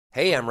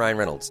Hey, I'm Ryan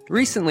Reynolds.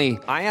 Recently,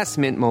 I asked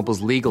Mint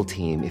Mobile's legal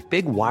team if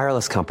big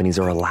wireless companies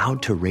are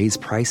allowed to raise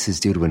prices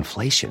due to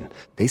inflation.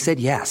 They said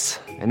yes.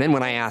 And then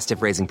when I asked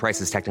if raising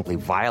prices technically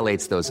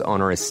violates those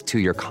onerous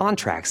two-year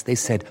contracts, they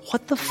said,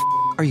 "What the f***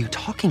 are you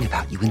talking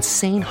about, you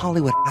insane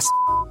Hollywood ass?"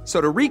 So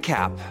to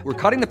recap, we're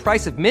cutting the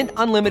price of Mint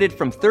Unlimited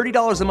from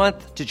 $30 a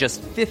month to just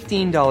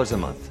 $15 a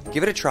month.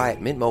 Give it a try at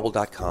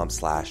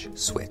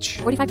mintmobile.com/switch.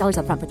 $45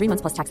 up front for 3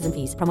 months plus taxes and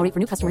fees. Promo rate for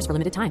new customers for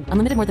limited time.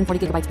 Unlimited more than 40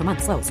 gigabytes per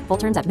month. Slows full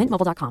terms at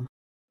mintmobile.com.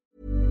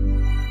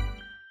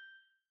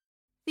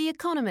 The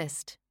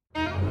Economist.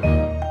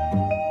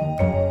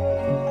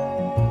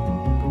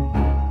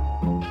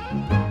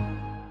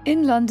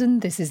 In London,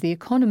 this is The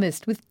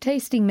Economist with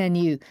Tasting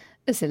Menu,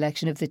 a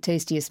selection of the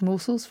tastiest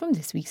morsels from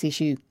this week's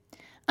issue.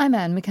 I'm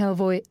Anne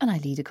McElvoy and I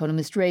lead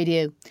Economist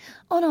Radio.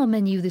 On our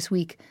menu this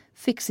week,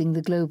 fixing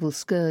the global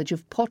scourge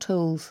of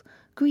potholes.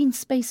 Green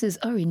spaces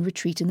are in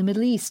retreat in the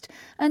Middle East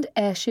and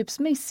airships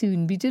may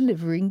soon be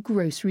delivering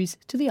groceries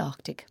to the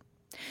Arctic.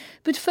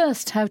 But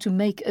first, how to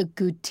make a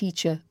good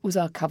teacher was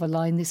our cover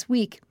line this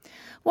week.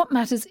 What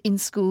matters in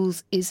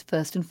schools is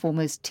first and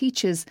foremost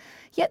teachers,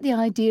 yet the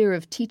idea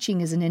of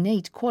teaching as an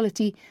innate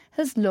quality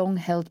has long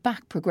held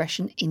back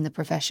progression in the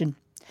profession.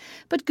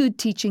 But good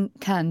teaching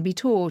can be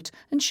taught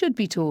and should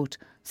be taught.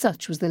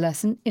 Such was the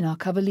lesson in our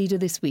cover leader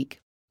this week.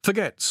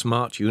 Forget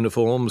smart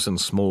uniforms and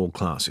small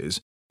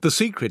classes. The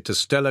secret to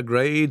stellar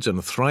grades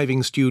and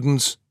thriving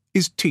students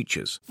is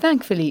teachers.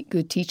 Thankfully,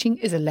 good teaching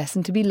is a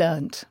lesson to be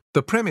learnt.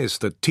 The premise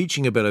that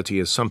teaching ability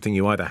is something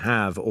you either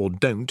have or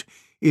don't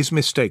is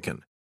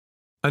mistaken.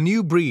 A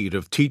new breed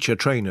of teacher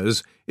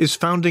trainers is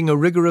founding a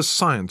rigorous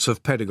science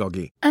of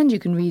pedagogy. And you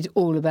can read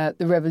all about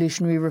the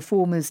revolutionary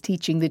reformers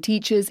teaching the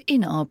teachers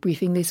in our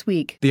briefing this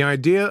week. The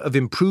idea of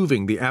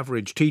improving the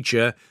average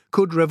teacher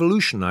could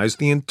revolutionise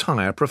the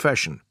entire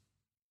profession.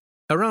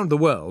 Around the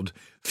world,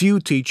 few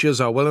teachers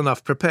are well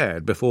enough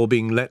prepared before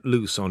being let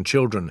loose on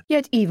children.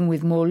 Yet even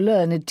with more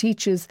learned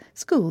teachers,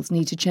 schools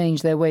need to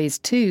change their ways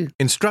too.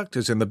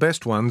 Instructors in the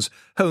best ones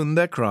hone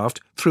their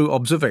craft through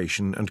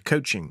observation and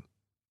coaching.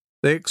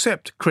 They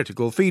accept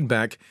critical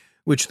feedback,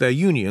 which their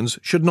unions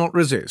should not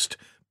resist,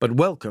 but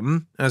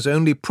welcome as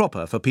only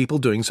proper for people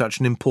doing such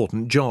an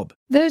important job.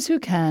 Those who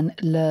can,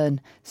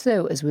 learn.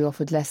 So, as we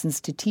offered lessons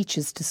to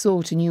teachers to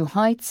soar to new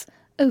heights,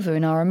 over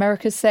in our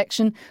Americas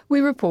section,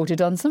 we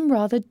reported on some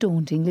rather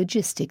daunting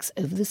logistics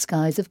over the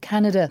skies of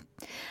Canada.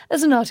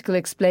 As an article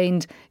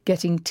explained,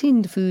 getting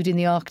tinned food in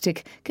the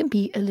Arctic can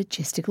be a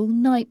logistical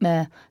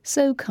nightmare,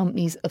 so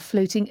companies are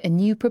floating a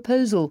new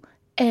proposal: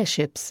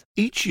 airships.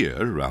 Each year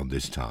around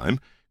this time,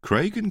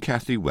 Craig and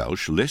Kathy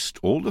Welsh list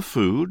all the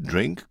food,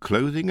 drink,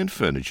 clothing and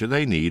furniture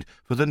they need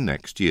for the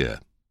next year.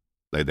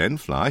 They then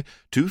fly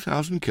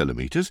 2,000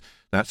 kilometres,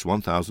 that's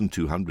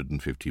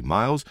 1,250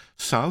 miles,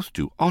 south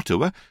to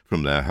Ottawa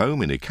from their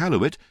home in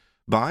Iqaluit,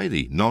 buy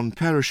the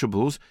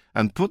non-perishables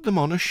and put them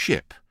on a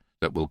ship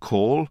that will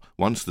call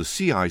once the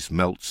sea ice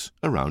melts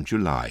around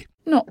July.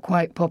 Not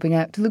quite popping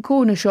out to the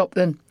corner shop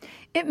then.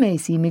 It may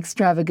seem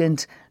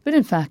extravagant, but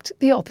in fact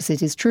the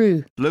opposite is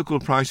true. Local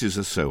prices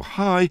are so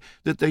high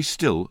that they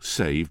still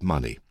save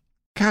money.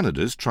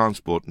 Canada's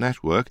transport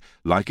network,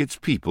 like its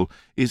people,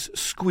 is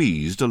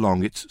squeezed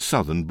along its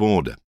southern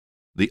border.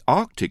 The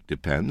Arctic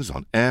depends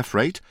on air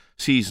freight,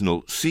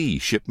 seasonal sea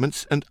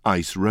shipments and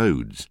ice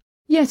roads.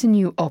 Yet a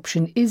new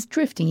option is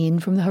drifting in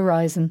from the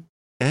horizon.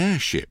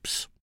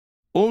 Airships.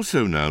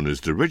 Also known as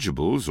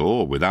dirigibles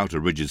or without a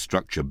rigid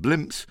structure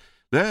blimps,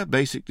 their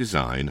basic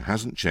design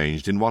hasn't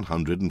changed in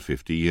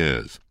 150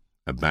 years.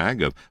 A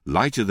bag of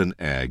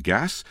lighter-than-air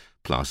gas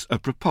plus a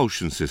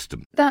propulsion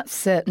system. That's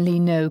certainly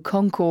no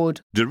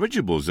Concorde.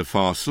 Dirigibles are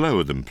far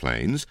slower than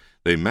planes.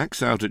 They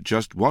max out at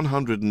just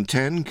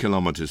 110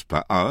 kilometres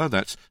per hour,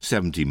 that's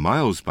 70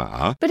 miles per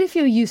hour. But if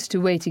you're used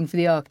to waiting for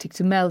the Arctic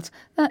to melt,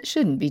 that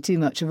shouldn't be too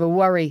much of a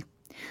worry.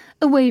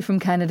 Away from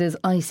Canada's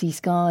icy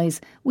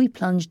skies, we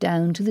plunge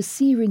down to the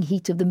searing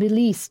heat of the Middle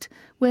East,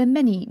 where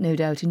many no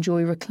doubt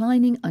enjoy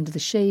reclining under the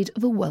shade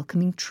of a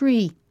welcoming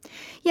tree.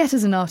 Yet,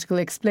 as an article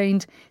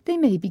explained, they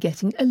may be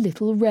getting a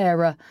little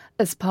rarer,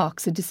 as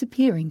parks are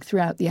disappearing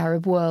throughout the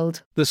Arab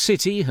world. The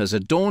city has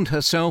adorned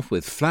herself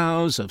with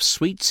flowers of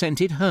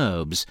sweet-scented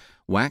herbs,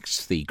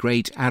 waxed the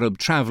great Arab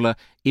traveller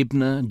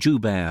Ibn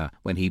Jubair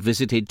when he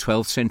visited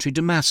 12th century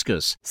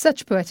Damascus.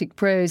 Such poetic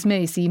prose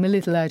may seem a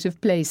little out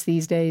of place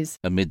these days.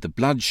 Amid the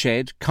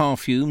bloodshed, car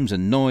fumes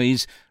and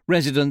noise,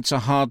 residents are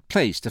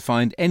hard-placed to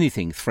find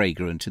anything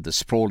fragrant in the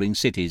sprawling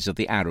cities of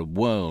the Arab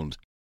world.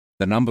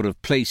 The number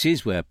of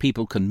places where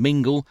people can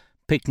mingle,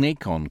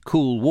 picnic on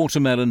cool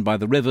watermelon by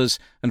the rivers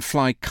and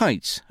fly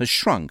kites has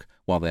shrunk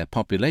while their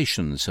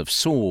populations have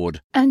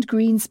soared. And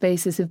green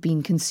spaces have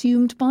been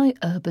consumed by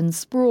urban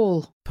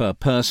sprawl. Per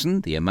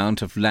person, the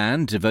amount of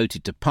land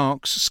devoted to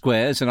parks,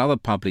 squares and other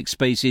public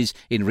spaces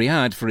in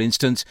Riyadh, for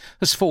instance,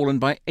 has fallen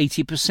by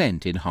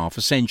 80% in half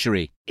a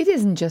century. It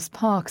isn't just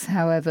parks,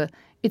 however.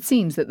 It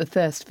seems that the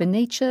thirst for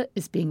nature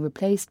is being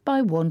replaced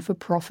by one for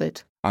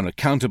profit.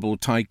 Unaccountable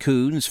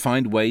tycoons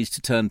find ways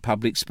to turn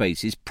public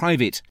spaces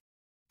private.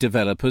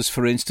 Developers,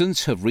 for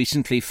instance, have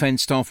recently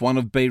fenced off one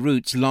of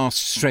Beirut's last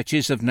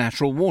stretches of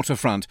natural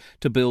waterfront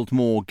to build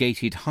more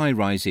gated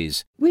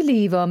high-rises. We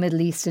leave our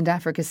Middle East and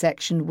Africa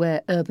section,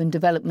 where urban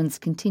developments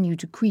continue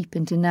to creep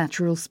into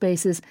natural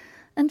spaces,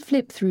 and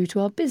flip through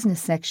to our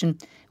business section,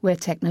 where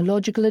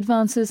technological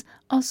advances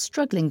are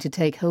struggling to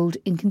take hold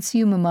in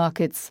consumer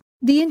markets.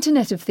 The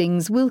Internet of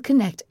Things will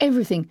connect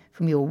everything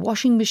from your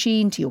washing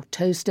machine to your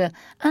toaster,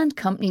 and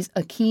companies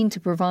are keen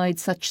to provide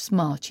such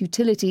smart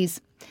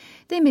utilities.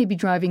 They may be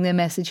driving their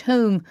message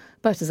home,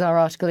 but as our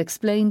article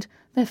explained,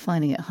 they're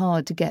finding it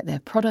hard to get their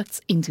products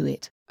into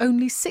it.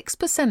 Only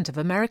 6% of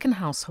American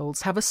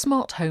households have a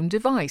smart home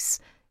device,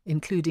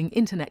 including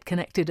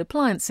internet-connected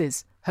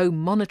appliances, home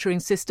monitoring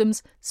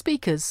systems,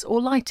 speakers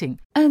or lighting.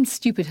 And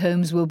stupid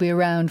homes will be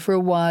around for a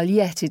while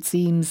yet, it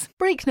seems.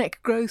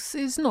 Breakneck growth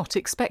is not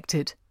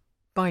expected.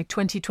 By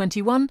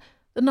 2021,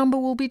 the number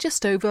will be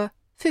just over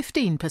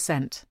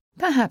 15%.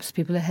 Perhaps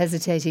people are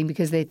hesitating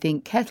because they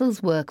think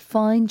kettles work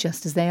fine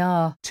just as they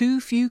are. Too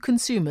few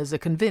consumers are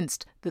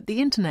convinced that the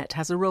internet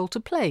has a role to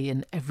play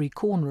in every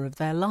corner of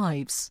their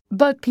lives.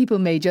 But people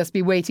may just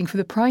be waiting for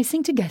the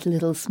pricing to get a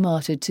little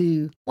smarter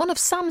too. One of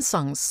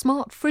Samsung's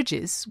smart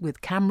fridges,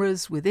 with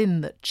cameras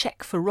within that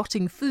check for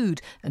rotting food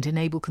and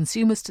enable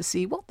consumers to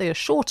see what they are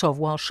short of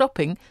while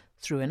shopping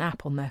through an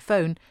app on their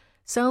phone,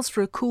 sells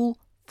for a cool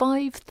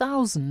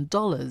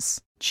 $5,000.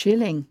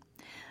 Chilling.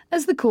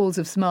 As the calls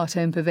of smart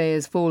home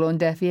purveyors fall on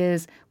deaf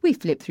ears, we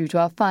flip through to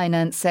our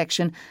finance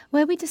section,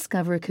 where we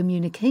discover a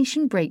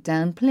communication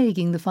breakdown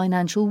plaguing the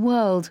financial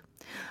world.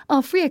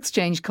 Our Free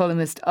Exchange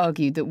columnist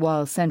argued that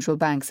while central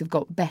banks have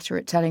got better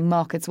at telling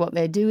markets what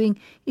they're doing,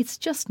 it's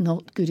just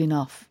not good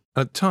enough.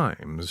 At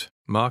times,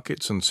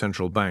 markets and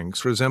central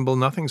banks resemble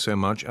nothing so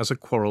much as a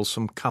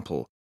quarrelsome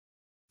couple.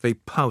 They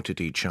pout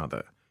at each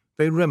other.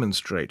 They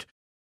remonstrate.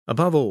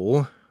 Above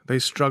all, they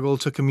struggle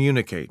to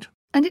communicate.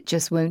 And it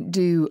just won't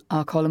do,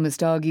 our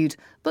columnist argued,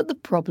 but the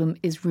problem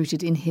is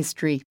rooted in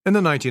history. In the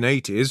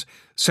 1980s,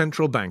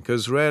 central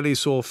bankers rarely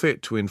saw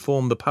fit to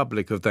inform the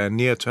public of their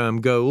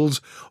near-term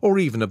goals or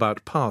even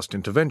about past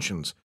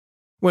interventions.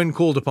 When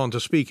called upon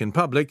to speak in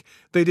public,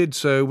 they did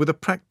so with a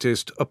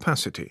practised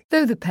opacity.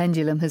 Though the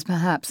pendulum has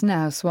perhaps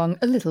now swung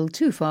a little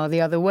too far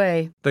the other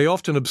way. They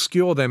often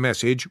obscure their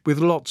message with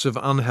lots of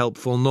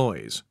unhelpful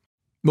noise.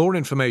 More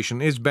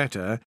information is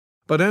better,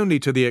 but only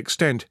to the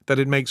extent that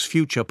it makes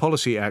future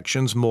policy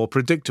actions more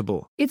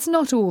predictable. It's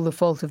not all the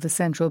fault of the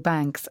central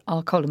banks,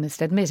 our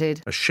columnist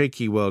admitted. A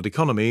shaky world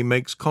economy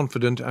makes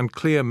confident and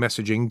clear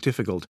messaging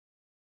difficult.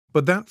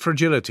 But that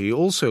fragility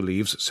also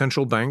leaves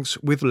central banks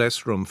with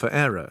less room for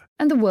error.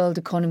 And the world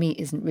economy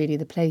isn't really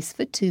the place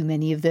for too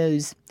many of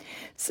those.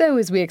 So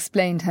as we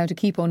explained how to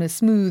keep on a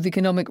smooth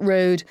economic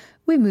road,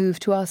 we move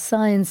to our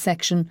science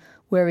section,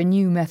 where a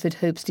new method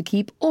hopes to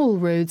keep all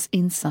roads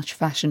in such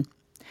fashion.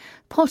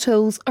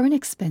 Potholes are an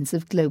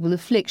expensive global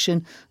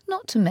affliction,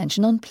 not to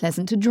mention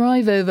unpleasant to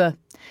drive over.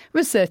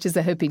 Researchers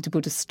are hoping to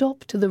put a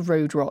stop to the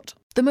road rot.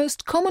 The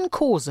most common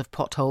cause of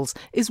potholes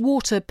is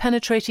water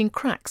penetrating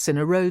cracks in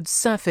a road's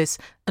surface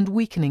and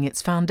weakening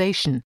its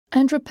foundation.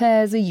 And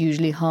repairs are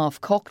usually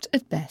half-cocked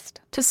at best.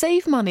 To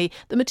save money,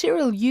 the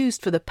material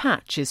used for the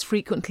patch is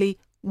frequently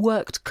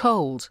worked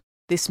cold.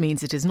 This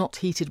means it is not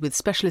heated with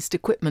specialist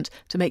equipment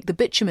to make the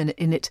bitumen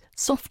in it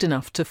soft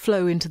enough to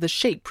flow into the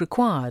shape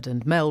required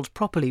and meld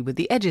properly with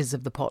the edges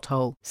of the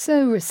pothole.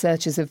 So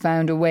researchers have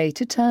found a way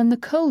to turn the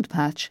cold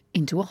patch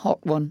into a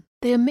hot one.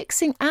 They are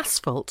mixing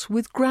asphalt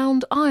with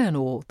ground iron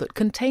ore that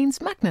contains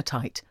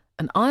magnetite,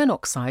 an iron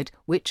oxide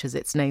which, as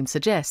its name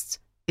suggests,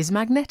 is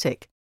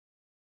magnetic.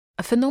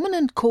 A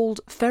phenomenon called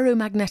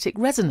ferromagnetic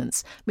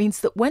resonance means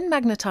that when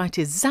magnetite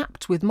is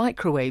zapped with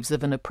microwaves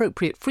of an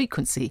appropriate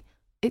frequency,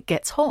 it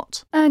gets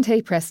hot. And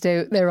hey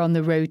presto, they're on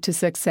the road to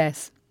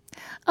success.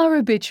 Our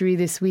obituary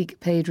this week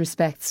paid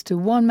respects to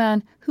one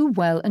man who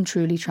well and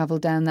truly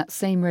travelled down that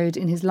same road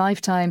in his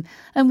lifetime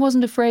and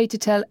wasn't afraid to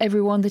tell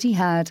everyone that he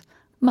had.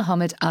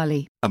 Muhammad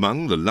Ali.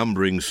 Among the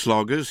lumbering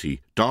sloggers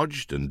he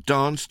dodged and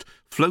danced,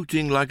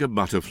 floating like a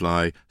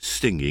butterfly,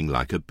 stinging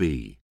like a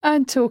bee.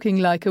 And talking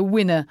like a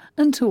winner,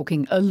 and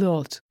talking a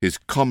lot. His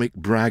comic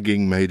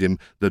bragging made him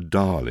the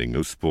darling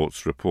of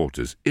sports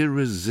reporters,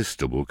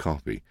 irresistible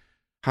copy.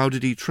 How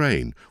did he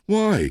train?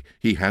 Why,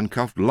 he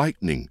handcuffed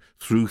lightning,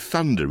 threw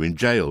thunder in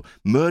jail,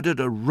 murdered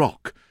a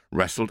rock,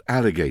 wrestled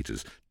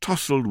alligators,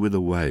 tussled with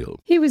a whale.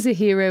 He was a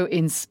hero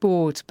in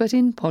sport, but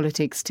in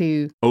politics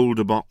too.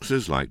 Older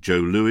boxers like Joe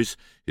Louis,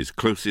 his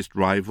closest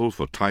rival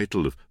for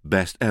title of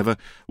best ever,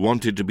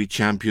 wanted to be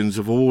champions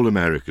of all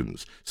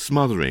Americans,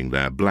 smothering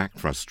their black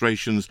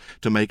frustrations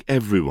to make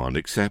everyone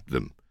accept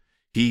them.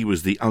 He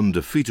was the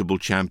undefeatable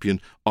champion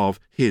of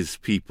his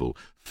people,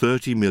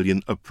 30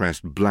 million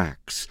oppressed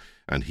blacks,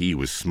 and he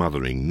was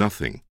smothering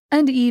nothing.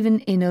 And even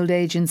in old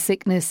age and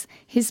sickness,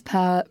 his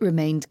power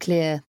remained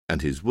clear.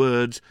 And his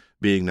words,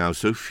 being now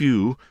so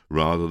few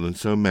rather than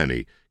so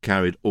many,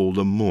 carried all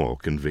the more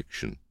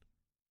conviction.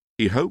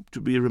 He hoped to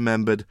be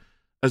remembered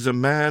as a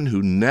man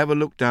who never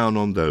looked down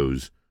on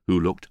those who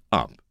looked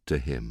up to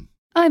him.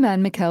 I'm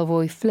Anne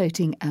McElvoy,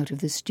 floating out of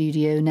the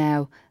studio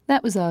now.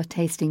 That was our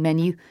tasting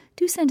menu.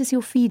 Do send us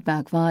your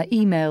feedback via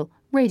email,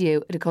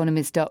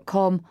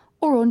 radio@economist.com,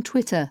 or on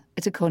Twitter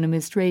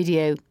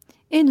 @EconomistRadio.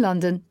 In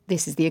London,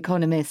 this is The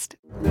Economist.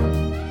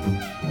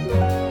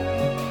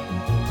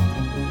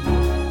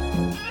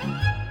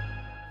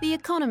 The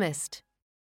Economist.